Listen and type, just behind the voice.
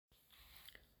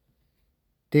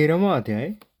13वां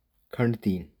अध्याय खंड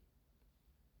 3।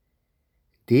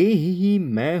 देह ही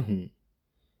मैं हूँ,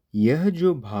 यह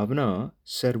जो भावना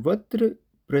सर्वत्र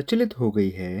प्रचलित हो गई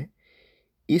है,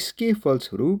 इसके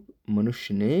फलस्वरूप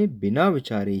मनुष्य ने बिना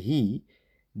विचारे ही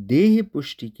देह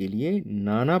पुष्टि के लिए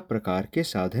नाना प्रकार के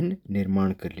साधन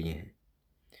निर्माण कर लिए हैं।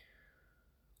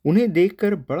 उन्हें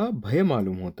देखकर बड़ा भय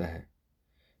मालूम होता है।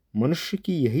 मनुष्य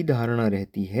की यही धारणा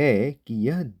रहती है कि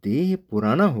यह देह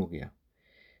पुराना हो गया,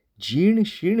 जीर्ण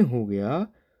शीर्ण हो गया,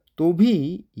 तो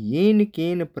भी येन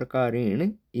केन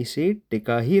प्रकारेण इसे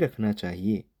टिका ही रखना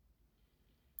चाहिए।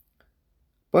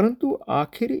 परंतु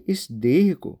आखिर इस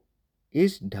देह को,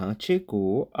 इस ढांचे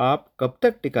को आप कब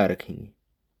तक टिका रखेंगे?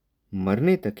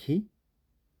 मरने तक ही।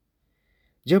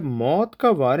 जब मौत का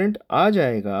वारंट आ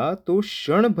जाएगा तो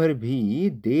क्षण भर भी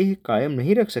देह कायम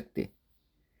नहीं रख सकते।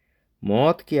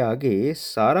 मौत के आगे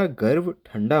सारा गर्व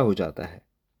ठंडा हो जाता है।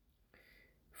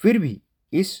 फिर भी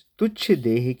इस तुच्छ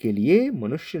देह के लिए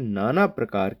मनुष्य नाना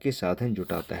प्रकार के साधन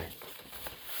जुटाता है।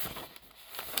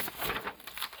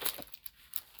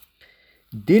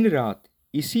 दिन रात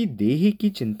इसी देह की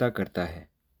चिंता करता है।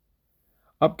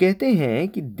 अब कहते हैं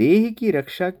कि देह की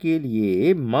रक्षा के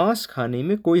लिए मांस खाने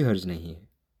में कोई हर्ज नहीं है।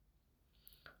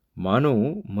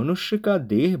 मानो मनुष्य का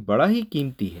देह बड़ा ही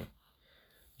कीमती है,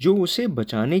 जो उसे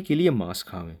बचाने के लिए मांस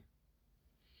खावे।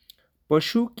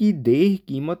 पशु की देह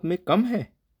कीमत में कम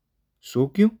है, सो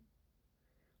क्यों?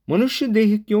 मनुष्य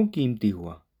देह क्यों कीमती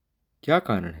हुआ? क्या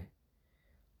कारण है?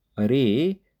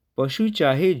 अरे, पशु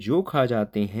चाहे जो खा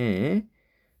जाते हैं,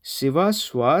 सिवा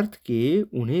स्वार्थ के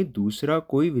उन्हें दूसरा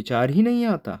कोई विचार ही नहीं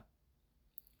आता।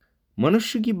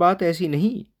 मनुष्य की बात ऐसी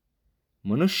नहीं।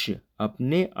 मनुष्य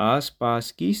अपने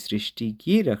आसपास की सृष्टि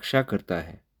की रक्षा करता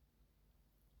है।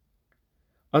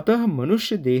 अतः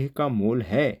मनुष्य देह का मोल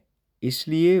है,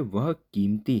 इसलिए वह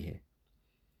कीमती है।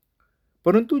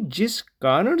 परंतु जिस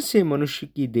कारण से मनुष्य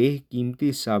की देह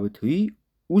कीमती साबित हुई,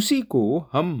 उसी को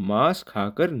हम मांस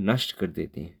खाकर नष्ट कर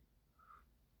देते हैं।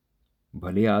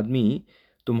 भले आदमी,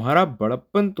 तुम्हारा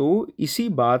बड़प्पन तो इसी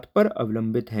बात पर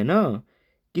अवलंबित है ना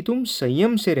कि तुम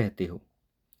संयम से रहते हो,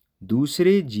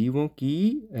 दूसरे जीवों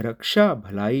की रक्षा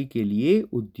भलाई के लिए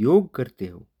उद्योग करते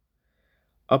हो,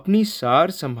 अपनी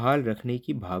सार संभाल रखने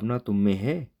की भावना तुम में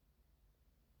है।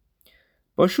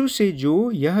 पशु से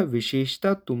जो यह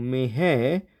विशेषता तुम में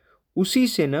है, उसी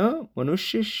से न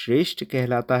मनुष्य श्रेष्ठ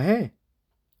कहलाता है।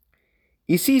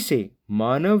 इसी से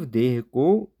मानव देह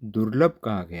को दुर्लभ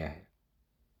कहा गया है।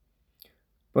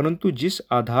 परंतु जिस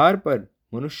आधार पर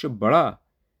मनुष्य बड़ा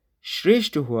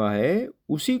श्रेष्ठ हुआ है,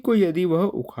 उसी को यदि वह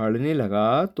उखाड़ने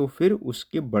लगा तो फिर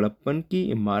उसके बड़प्पन की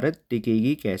इमारत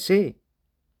टिकेगी कैसे?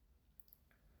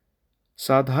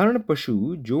 साधारण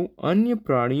पशु जो अन्य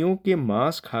प्राणियों के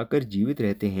मांस खाकर जीवित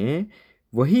रहते हैं,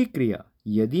 वही क्रिया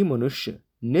यदि मनुष्य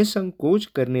निसंकोच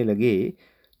करने लगे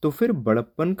तो फिर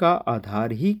बड़प्पन का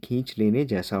आधार ही खींच लेने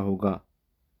जैसा होगा।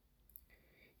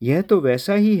 यह तो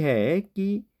वैसा ही है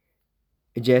कि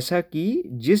जैसा कि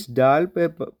जिस डाल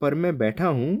पर मैं बैठा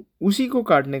हूं, उसी को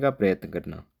काटने का प्रयत्न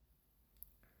करना।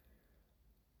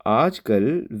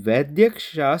 आजकल वैद्यक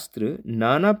शास्त्र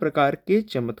नाना प्रकार के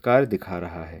चमत्कार दिखा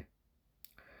रहा है।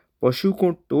 पशु को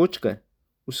टोचकर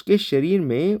उसके शरीर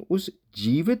में, उस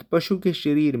जीवित पशु के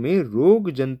शरीर में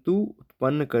रोग जंतु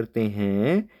उत्पन्न करते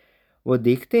हैं। वह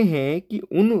देखते हैं कि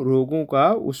उन रोगों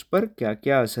का उस पर क्या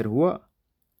क्या असर हुआ।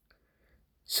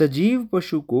 सजीव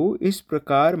पशु को इस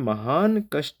प्रकार महान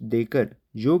कष्ट देकर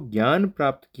जो ज्ञान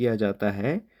प्राप्त किया जाता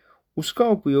है, उसका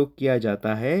उपयोग किया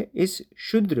जाता है इस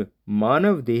क्षुद्र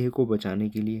मानव देह को बचाने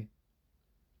के लिए।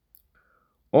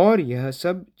 और यह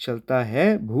सब चलता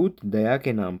है भूत दया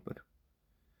के नाम पर।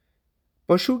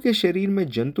 पशु के शरीर में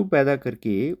जंतु पैदा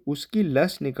करके उसकी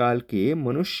लस निकाल के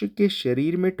मनुष्य के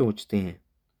शरीर में टोंचते हैं।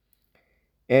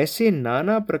 ऐसे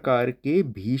नाना प्रकार के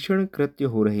भीषण कृत्य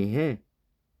हो रहे हैं।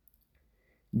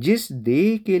 जिस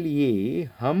देह के लिए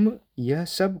हम यह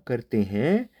सब करते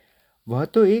हैं, वह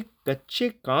तो एक कच्चे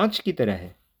कांच की तरह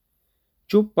है,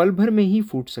 जो पल भर में ही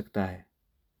फूट सकता है।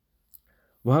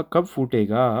 वह कब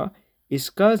फूटेगा,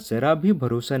 इसका जरा भी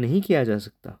भरोसा नहीं किया जा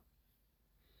सकता।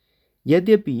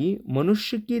 यद्यपि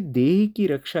मनुष्य के देह की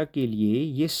रक्षा के लिए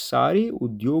ये सारे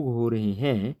उद्योग हो रहे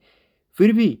हैं,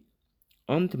 फिर भी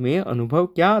अंत में अनुभव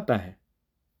क्या आता है?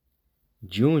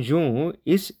 ज्यों ज्यों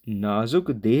इस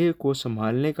नाजुक देह को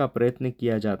संभालने का प्रयत्न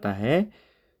किया जाता है,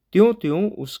 त्यों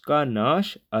त्यों उसका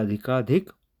नाश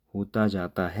अधिकाधिक होता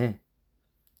जाता है।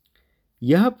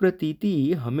 यह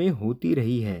प्रतीति हमें होती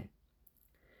रही है।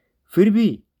 फिर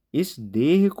भी इस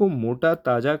देह को मोटा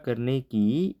ताजा करने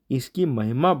की, इसकी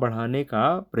महिमा बढ़ाने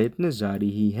का प्रयत्न जारी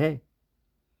ही है।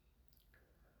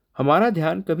 हमारा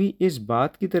ध्यान कभी इस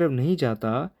बात की तरफ नहीं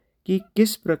जाता कि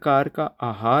किस प्रकार का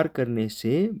आहार करने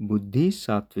से बुद्धि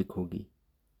सात्विक होगी।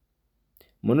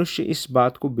 मनुष्य इस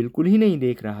बात को बिल्कुल ही नहीं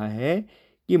देख रहा है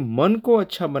कि मन को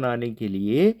अच्छा बनाने के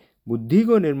लिए, बुद्धि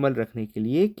को निर्मल रखने के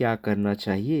लिए क्या करना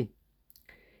चाहिए,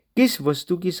 किस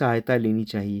वस्तु की सहायता लेनी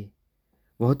चाहिए।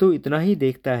 वह तो इतना ही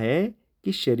देखता है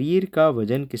कि शरीर का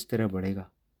वजन किस तरह बढ़ेगा।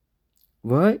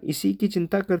 वह इसी की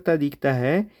चिंता करता दिखता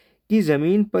है कि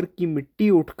जमीन पर की मिट्टी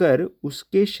उठकर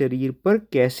उसके शरीर पर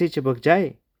कैसे चिपक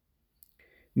जाए,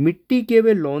 मिट्टी के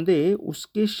वे लौंदे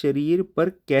उसके शरीर पर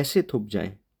कैसे थुप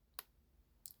जाएं।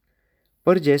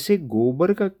 पर जैसे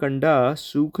गोबर का कंडा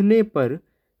सूखने पर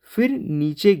फिर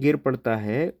नीचे गिर पड़ता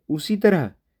है, उसी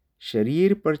तरह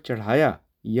शरीर पर चढ़ाया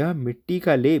यह मिट्टी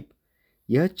का लेप,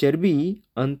 यह चर्बी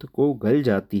अंत को गल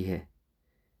जाती है।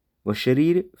 वह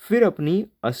शरीर फिर अपनी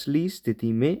असली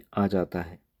स्थिति में आ जाता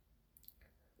है।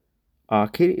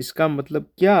 आखिर इसका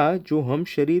मतलब क्या, जो हम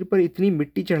शरीर पर इतनी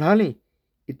मिट्टी चढ़ा लें,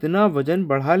 इतना वजन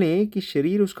बढ़ा लें कि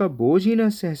शरीर उसका बोझ ही न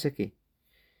सह सके।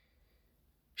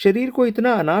 शरीर को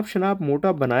इतना अनाप शनाप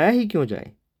मोटा बनाया ही क्यों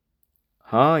जाए।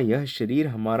 हाँ, यह शरीर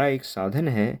हमारा एक साधन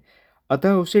है,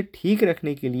 अतः उसे ठीक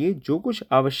रखने के लिए जो कुछ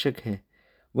आवश्यक है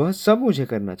वह सब मुझे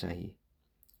करना चाहिए।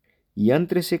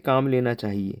 यंत्र से काम लेना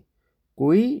चाहिए।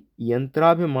 कोई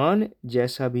यंत्राभिमान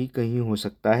जैसा भी कहीं हो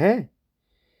सकता है।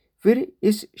 फिर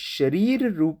इस शरीर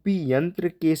रूपी यंत्र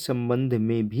के संबंध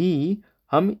में भी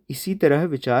हम इसी तरह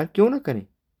विचार क्यों न करें।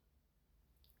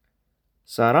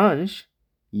 सारांश,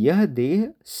 यह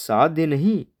देह साध्य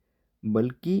नहीं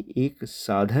बल्कि एक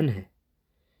साधन है।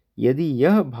 यदि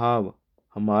यह भाव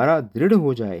हमारा दृढ़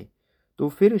हो जाए तो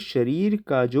फिर शरीर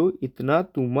का जो इतना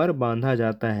तुमर बांधा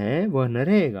जाता है वह न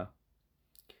रहेगा।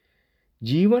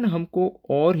 जीवन हमको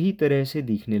और ही तरह से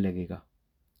दिखने लगेगा।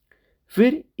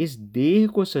 फिर इस देह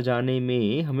को सजाने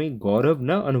में हमें गौरव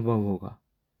न अनुभव होगा।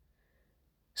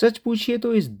 सच पूछिए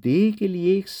तो इस देह के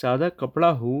लिए एक सादा कपड़ा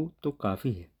हो तो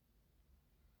काफी है,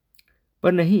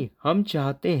 पर नहीं, हम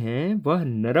चाहते हैं वह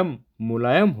नरम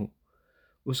मुलायम हो,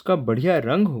 उसका बढ़िया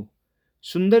रंग हो,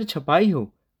 सुंदर छपाई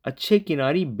हो, अच्छे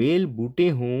किनारी बेल बूटे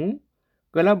हों,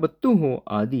 कलाबत्तू हो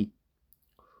आदि।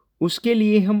 उसके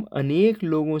लिए हम अनेक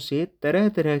लोगों से तरह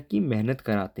तरह की मेहनत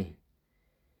कराते हैं।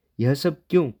 यह सब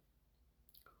क्यों?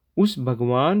 उस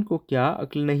भगवान को क्या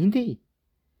अक्ल नहीं थी?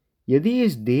 यदि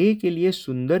इस देह के लिए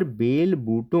सुंदर बेल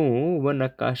बूटों व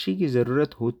नक्काशी की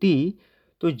जरूरत होती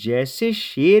तो जैसे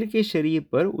शेर के शरीर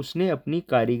पर उसने अपनी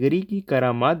कारीगरी की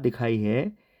करामात दिखाई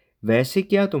है, वैसे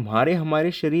क्या तुम्हारे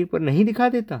हमारे शरीर पर नहीं दिखा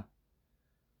देता?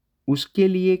 उसके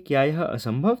लिए क्या यह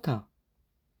असंभव था?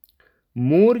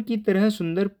 मोर की तरह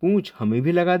सुंदर पूंछ हमें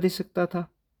भी लगा दे सकता था।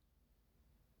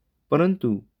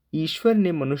 परंतु ईश्वर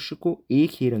ने मनुष्य को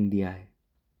एक ही रंग दिया है।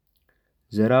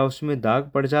 जरा उसमें दाग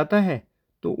पड़ जाता है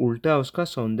तो उल्टा उसका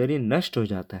सौंदर्य नष्ट हो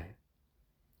जाता है।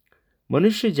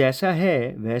 मनुष्य जैसा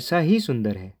है वैसा ही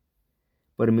सुंदर है।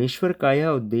 परमेश्वर का यह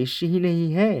उद्देश्य ही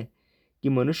नहीं है कि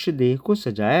मनुष्य देह को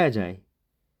सजाया जाए।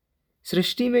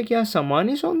 सृष्टि में क्या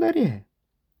सामान्य सौंदर्य है?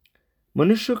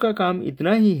 मनुष्य का काम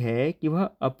इतना ही है कि वह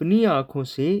अपनी आंखों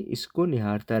से इसको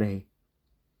निहारता रहे।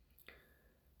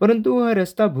 परंतु वह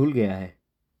रास्ता भूल गया है।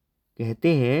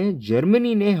 कहते हैं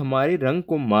जर्मनी ने हमारे रंग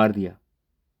को मार दिया।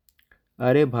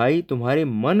 अरे भाई, तुम्हारे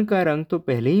मन का रंग तो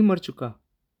पहले ही मर चुका।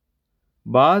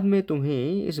 बाद में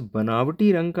तुम्हें इस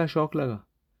बनावटी रंग का शौक लगा।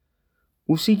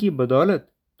 उसी की बदौलत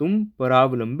तुम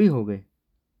परावलंबी हो गए।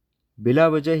 बिला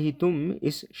वजह ही तुम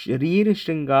इस शरीर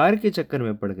श्रृंगार के चक्कर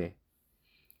में पड़ गए।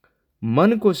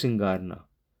 मन को सिंगारना,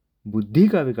 बुद्धि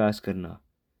का विकास करना,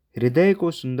 हृदय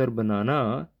को सुंदर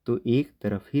बनाना तो एक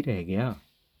तरफ ही रह गया।